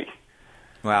RNA.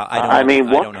 Well, I mean,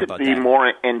 what could be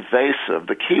more invasive?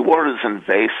 The key word is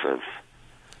invasive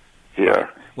here.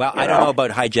 Well, I don't know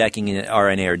about hijacking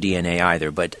RNA or DNA either,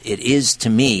 but it is, to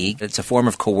me, it's a form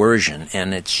of coercion,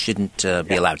 and it shouldn't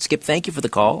be allowed. Skip, thank you for the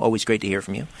call. Always great to hear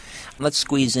from you. Let's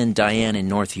squeeze in Diane in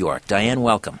North York. Diane,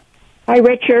 welcome. Hi,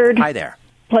 Richard. Hi there.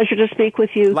 Pleasure to speak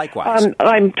with you. Likewise.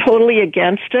 I'm totally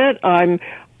against it. I'm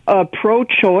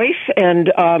pro-choice,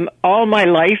 and all my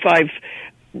life I've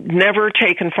never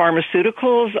taken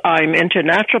pharmaceuticals. I'm into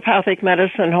naturopathic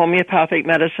medicine, homeopathic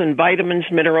medicine, vitamins,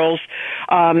 minerals,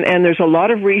 and there's a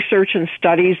lot of research and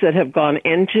studies that have gone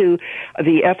into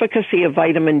the efficacy of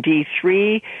vitamin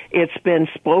D3. It's been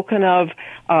spoken of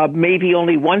maybe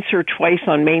only once or twice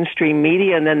on mainstream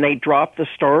media, and then they drop the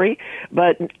story.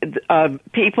 But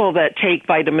people that take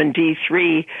vitamin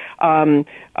D3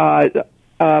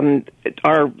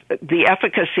 the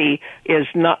efficacy is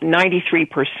not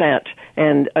 93%,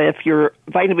 and if you're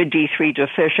vitamin D3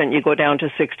 deficient, you go down to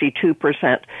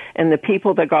 62%. And the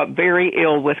people that got very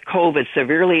ill with COVID,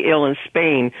 severely ill in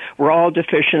Spain, were all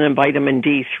deficient in vitamin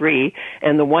D3,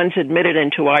 and the ones admitted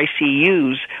into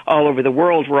ICUs all over the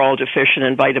world were all deficient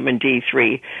in vitamin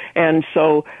D3. And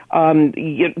so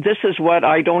this is what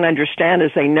I don't understand,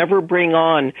 is they never bring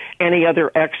on any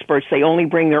other experts. They only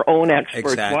bring their own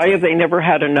experts. Exactly. Why have they never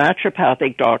had a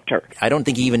naturopathic doctor? I don't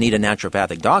think you even need a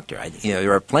naturopathic doctor.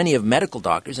 There are plenty of medical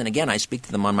doctors, and again, I speak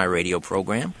to them on my radio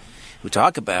program, who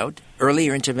talk about early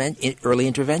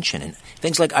intervention and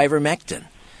things like ivermectin,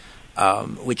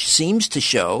 which seems to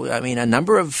show, a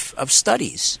number of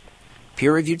studies,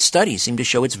 peer-reviewed studies, seem to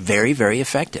show it's very, very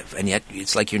effective, and yet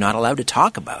it's like you're not allowed to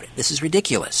talk about it. This is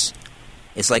ridiculous.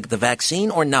 It's like the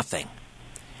vaccine or nothing,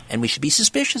 and we should be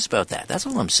suspicious about that. That's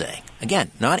all I'm saying.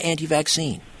 Again, not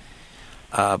anti-vaccine.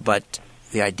 But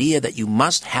the idea that you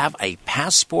must have a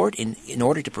passport in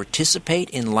order to participate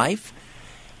in life,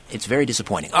 it's very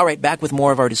disappointing. All right, back with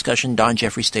more of our discussion. Don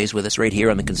Jeffries stays with us right here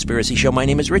on The Conspiracy Show. My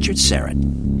name is Richard Serrett.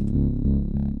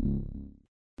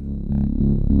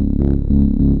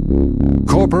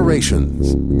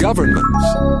 Corporations, governments,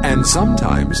 and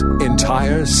sometimes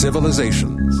entire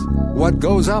civilizations. What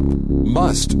goes up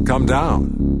must come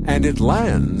down, and it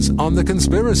lands on The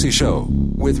Conspiracy Show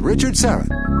with Richard Serrett.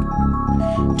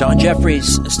 Don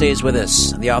Jeffries stays with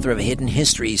us, the author of Hidden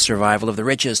History, Survival of the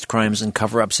Richest, Crimes and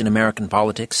Cover-Ups in American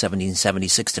Politics,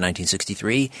 1776 to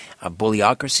 1963,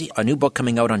 Bullyocracy, a new book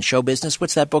coming out on show business.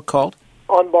 What's that book called?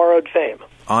 On Borrowed Fame.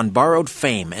 On Borrowed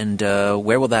Fame. And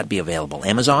where will that be available?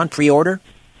 Amazon? Pre-order?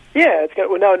 Yeah,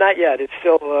 no, not yet. It's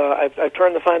still, I've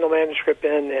turned the final manuscript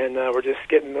in, and we're just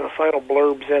getting the final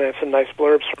blurbs in it, some nice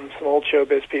blurbs from some old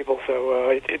showbiz people, so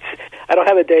I don't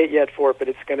have a date yet for it, but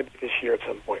it's going to be this year at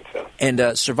some point. So.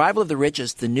 And Survival of the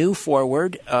Richest, the new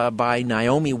foreword by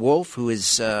Naomi Wolf, who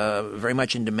is very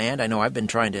much in demand. I know I've been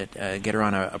trying to get her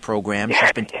on a program.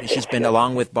 She's been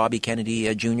along with Bobby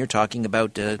Kennedy Jr. talking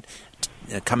about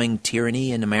coming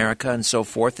tyranny in America and so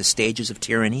forth, the stages of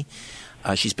tyranny.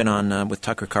 She's been on with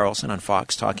Tucker Carlson on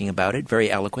Fox talking about it.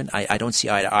 Very eloquent. I don't see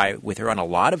eye to eye with her on a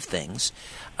lot of things.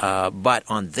 But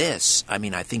on this, I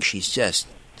think she's just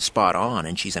spot on,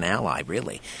 and she's an ally,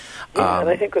 really. Yeah, and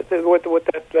I think what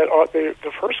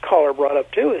the first caller brought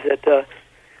up, too, is that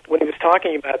when he was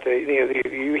talking about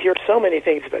you hear so many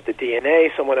things about the DNA.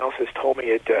 Someone else has told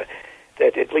me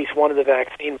that at least one of the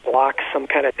vaccine blocks some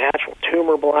kind of natural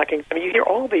tumor blocking. You hear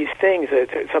all these things that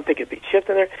something could be chipped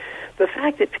in there. The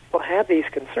fact that people have these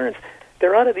concerns,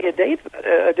 there ought to be a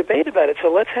debate about it.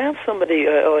 So let's have somebody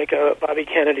like Bobby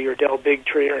Kennedy or Del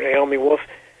Bigtree or Naomi Wolf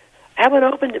have an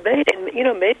open debate, and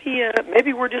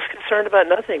maybe we're just concerned about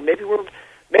nothing. Maybe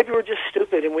we're just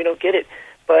stupid and we don't get it.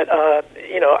 But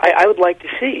I would like to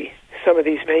see some of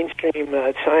these mainstream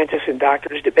scientists and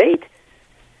doctors debate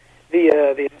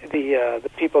the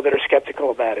people that are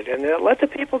skeptical about it, and let the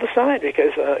people decide.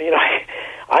 Because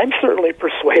I'm certainly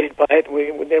persuaded by it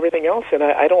with everything else, and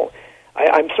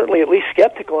I'm certainly at least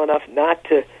skeptical enough not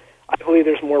to. I believe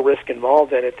there's more risk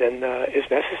involved in it than is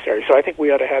necessary. So I think we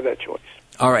ought to have that choice.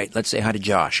 All right, let's say hi to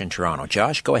Josh in Toronto.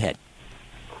 Josh, go ahead.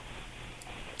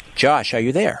 Josh, are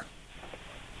you there?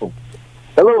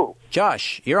 Hello.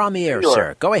 Josh, you're on the air,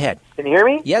 sir. Go ahead. Can you hear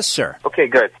me? Yes, sir. Okay,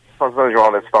 good. Phone's wrong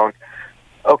on this phone.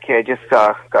 Okay, I just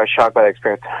got shocked by the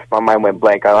experience. My mind went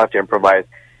blank. I'll have to improvise.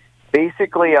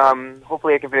 Basically,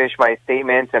 hopefully I can finish my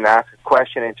statement and ask a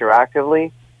question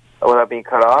interactively without being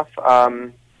cut off. I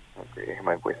hear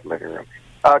my voice in the living room.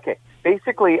 Okay,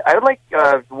 basically, I would like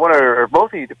one or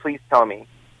both of you to please tell me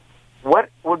what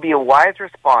would be a wise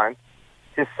response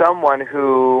to someone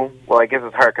who, well, I guess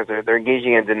it's hard because they're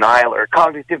engaging in denial or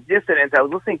cognitive dissonance. I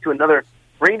was listening to another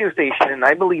radio station, and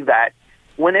I believe that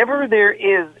whenever there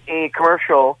is a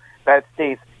commercial that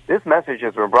states, this message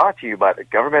has been brought to you by the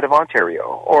government of Ontario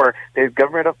or the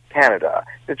government of Canada,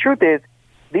 the truth is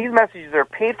these messages are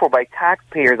paid for by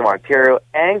taxpayers of Ontario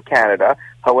and Canada.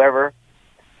 However,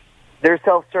 they're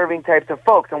self-serving types of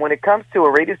folks. And when it comes to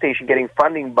a radio station getting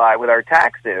funding with our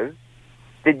taxes,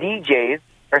 the DJs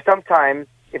are sometimes,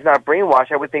 if not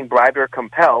brainwashed, I would think bribed or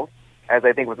compelled, as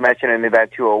I think was mentioned in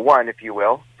Event 201, if you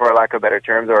will, for lack of better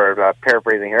terms, or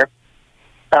paraphrasing here,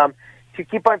 to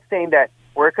keep on saying that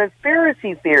we're a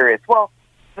conspiracy theorist. Well,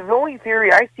 the only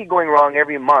theory I see going wrong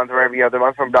every month or every other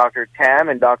month from Dr. Tam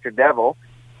and Dr. Devil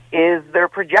is their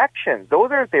projections.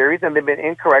 Those are theories, and they've been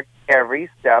incorrect every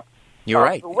step You're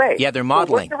right. the way. Yeah, they're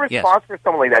modeling. So what's the response for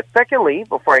someone like that? Secondly,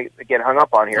 before I get hung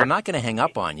up on here... I'm not going to hang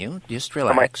up on you. Just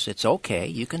relax. It's okay.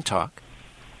 You can talk.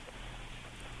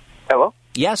 Hello?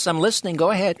 Yes, I'm listening.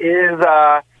 Go ahead.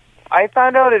 I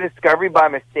found out a discovery by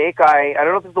mistake. I don't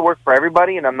know if this will work for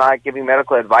everybody, and I'm not giving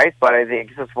medical advice, but I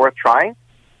think it's worth trying.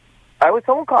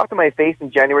 Someone coughed in my face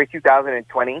in January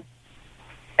 2020,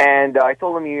 and I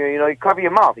told him, you cover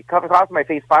your mouth. He coughed in my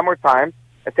face 5 more times.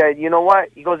 I said, you know what?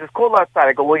 He goes, it's cold outside.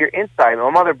 I go, well, you're inside. My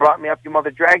mother brought me up. Your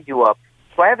mother dragged you up.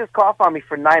 So I had this cough on me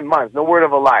for 9 months. No word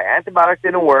of a lie. Antibiotics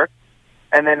didn't work.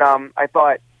 And then I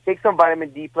thought, take some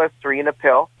vitamin D+3 in a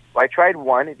pill. So I tried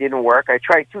 1. It didn't work. I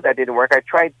tried 2. That didn't work. I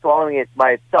tried swallowing it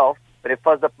by itself, but it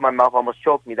fuzzed up in my mouth, almost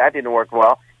choked me. That didn't work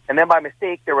well. And then by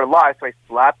mistake, there were lies, so I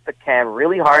slapped the can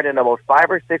really hard, and about 5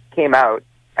 or 6 came out.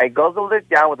 I guzzled it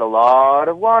down with a lot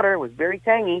of water. It was very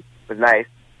tangy. It was nice.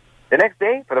 The next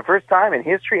day, for the first time in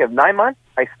history of 9 months,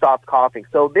 I stopped coughing.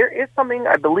 So there is something,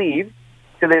 I believe,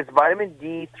 to this vitamin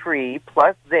D3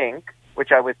 plus zinc,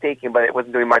 which I was taking, but it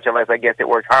wasn't doing much unless I guess it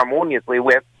worked harmoniously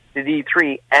with the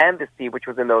D3 and the C, which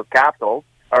was in those capsules,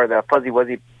 or the fuzzy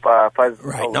fuzz.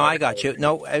 Right. No, I got you.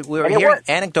 No, we were hearing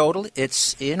anecdotal.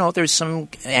 It's, there's some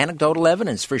anecdotal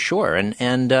evidence for sure.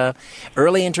 And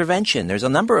early intervention. There's a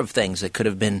number of things that could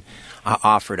have been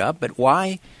offered up, but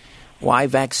why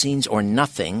vaccines or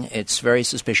nothing? It's very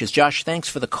suspicious. Josh, thanks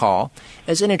for the call.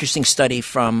 There's an interesting study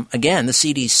from, again, the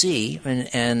CDC,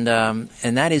 and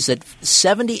that is that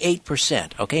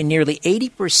 78%, nearly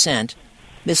 80%,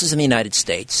 this is in the United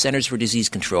States, Centers for Disease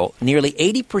Control, nearly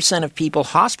 80% of people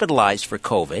hospitalized for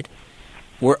COVID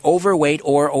were overweight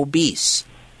or obese.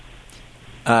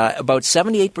 About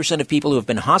 78% of people who have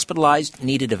been hospitalized,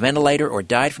 needed a ventilator, or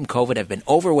died from COVID have been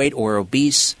overweight or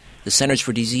obese. The Centers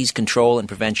for Disease Control and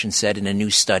Prevention said in a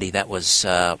new study that was,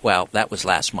 that was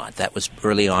last month. That was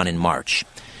early on in March.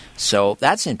 So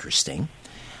that's interesting.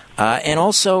 And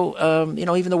also,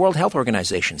 even the World Health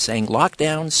Organization saying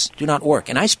lockdowns do not work.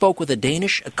 And I spoke with a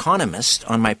Danish economist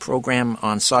on my program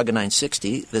on Saga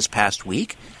 960 this past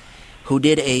week who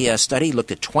did a study,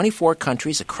 looked at 24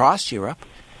 countries across Europe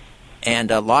and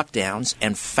lockdowns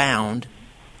and found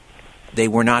they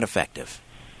were not effective.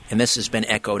 And this has been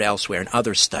echoed elsewhere in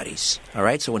other studies. All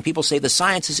right? So when people say the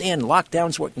science is in,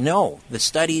 lockdowns work, no.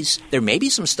 There may be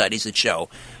some studies that show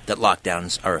that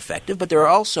lockdowns are effective, but there are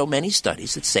also many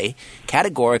studies that say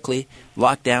categorically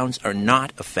lockdowns are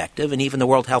not effective. And even the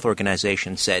World Health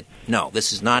Organization said, no,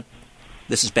 this is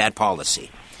bad policy.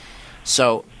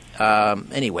 So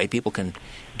anyway, people can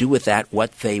do with that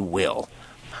what they will.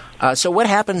 So what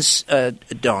happens,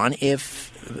 Dawn, if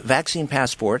vaccine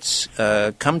passports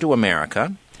come to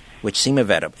America, which seem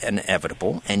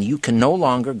inevitable, and you can no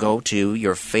longer go to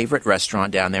your favorite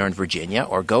restaurant down there in Virginia,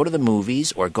 or go to the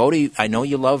movies, or go to, I know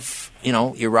you love,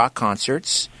 your rock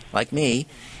concerts, like me.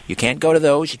 You can't go to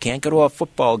those. You can't go to a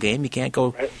football game. You can't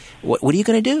go. Right. What are you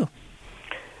going to do?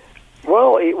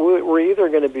 Well, we're either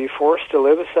going to be forced to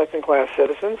live as second-class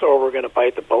citizens, or we're going to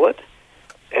bite the bullet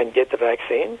and get the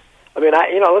vaccine. I mean,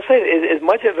 let's say as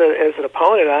much as an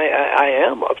opponent I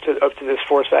am up to this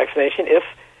forced vaccination. If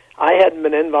I hadn't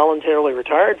been involuntarily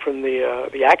retired from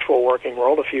the actual working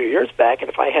world a few years back, and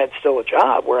if I had still a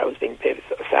job where I was being paid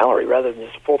a salary rather than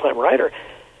just a full-time writer,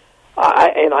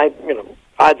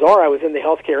 odds are I was in the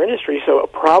healthcare industry, so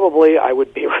probably I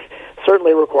would be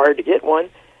certainly required to get one.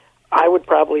 I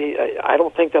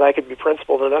don't think that I could be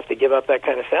principled enough to give up that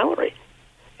kind of salary.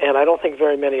 And I don't think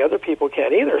very many other people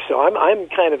can either. So I'm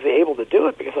kind of able to do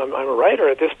it because I'm a writer.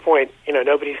 At this point,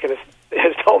 nobody's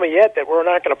has told me yet that we're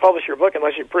not going to publish your book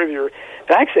unless you prove you're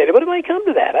vaccinated. But it might come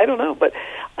to that. I don't know. But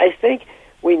I think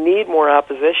we need more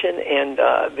opposition, and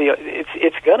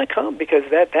it's going to come because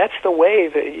that's the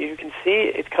wave. You can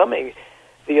see it coming.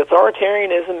 The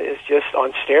authoritarianism is just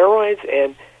on steroids,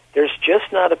 and there's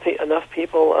just not enough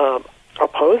people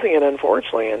opposing it,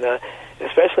 unfortunately, and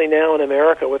especially now in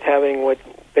America with having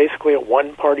basically a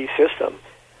one-party system.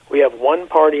 We have one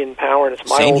party in power, and it's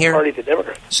my old party, the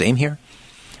Democrats. Same here.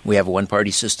 We have a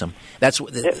one-party system.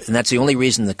 And that's the only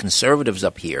reason the conservatives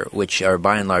up here, which are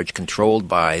by and large controlled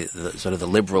by the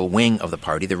liberal wing of the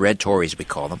party, the red Tories we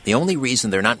call them, the only reason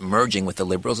they're not merging with the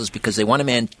liberals is because they want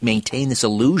to maintain this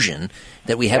illusion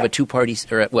that we have a two-party,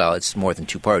 well, it's more than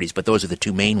two parties, but those are the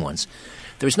two main ones.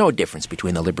 There's no difference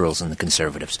between the liberals and the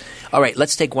conservatives. All right,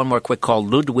 let's take one more quick call.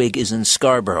 Ludwig is in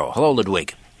Scarborough. Hello,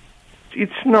 Ludwig.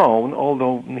 It's known,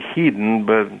 although hidden,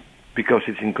 but because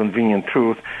it's inconvenient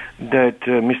truth, that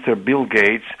Mr. Bill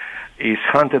Gates is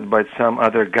hunted by some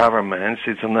other governments.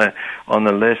 It's on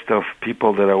a list of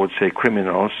people that I would say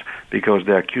criminals because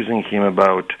they're accusing him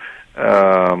about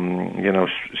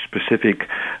specific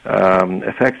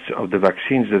effects of the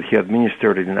vaccines that he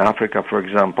administered in Africa, for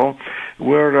example,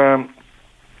 where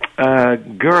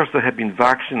girls that have been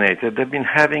vaccinated have been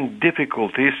having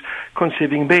difficulties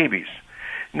conceiving babies.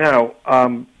 Now,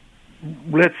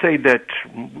 let's say that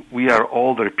we are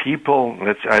older people.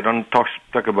 I don't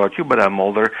talk about you, but I'm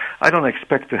older. I don't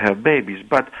expect to have babies.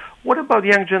 But what about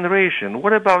young generation?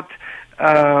 What about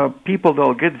people that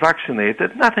will get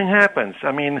vaccinated? Nothing happens.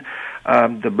 I mean,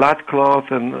 the blood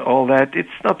clot and all that, it's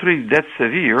not really that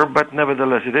severe, but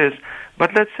nevertheless it is.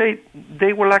 But let's say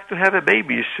they would like to have a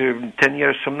baby 10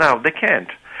 years from now. They can't.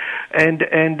 And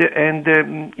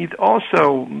it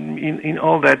also, in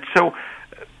all that, so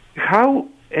how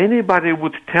anybody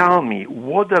would tell me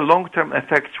what the long-term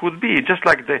effects would be, just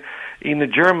like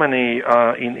in Germany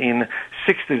in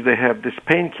 60s they have this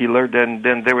painkiller, then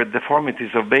there were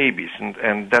deformities of babies,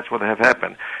 and that's what have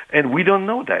happened. And we don't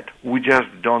know that. We just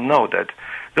don't know that.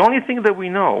 The only thing that we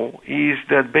know is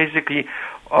that basically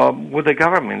with the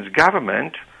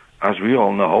government, as we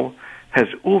all know, has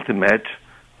ultimate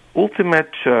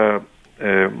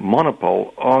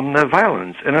monopole on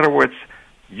violence. In other words,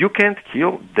 you can't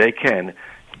kill, they can.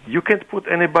 You can't put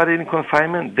anybody in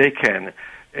confinement, they can.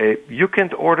 You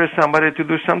can't order somebody to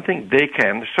do something, they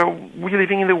can. So we're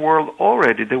living in the world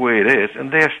already the way it is,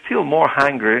 and they are still more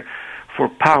hungry for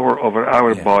power over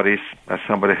our bodies, as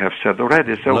somebody has said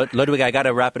already. So, Ludwig, I got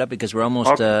to wrap it up because we're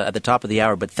almost at the top of the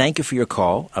hour, but thank you for your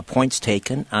call. Points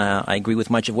taken. I agree with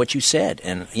much of what you said.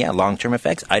 And, long-term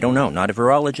effects, I don't know. Not a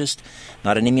virologist,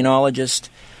 not an immunologist.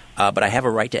 But I have a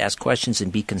right to ask questions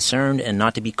and be concerned and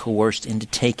not to be coerced into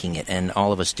taking it, and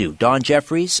all of us do. Don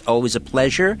Jeffries, always a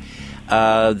pleasure.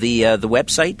 The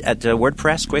website at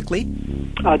WordPress, quickly?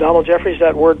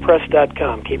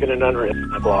 DonaldJeffries.wordpress.com. Keeping it unwritten,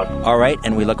 my blog. All right,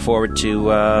 and we look forward to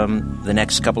the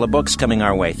next couple of books coming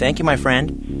our way. Thank you, my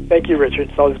friend. Thank you,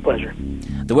 Richard. It's always a pleasure.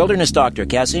 The Wilderness Doctor,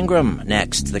 Cass Ingram,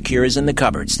 next. The Cure is in the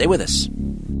Cupboard. Stay with us.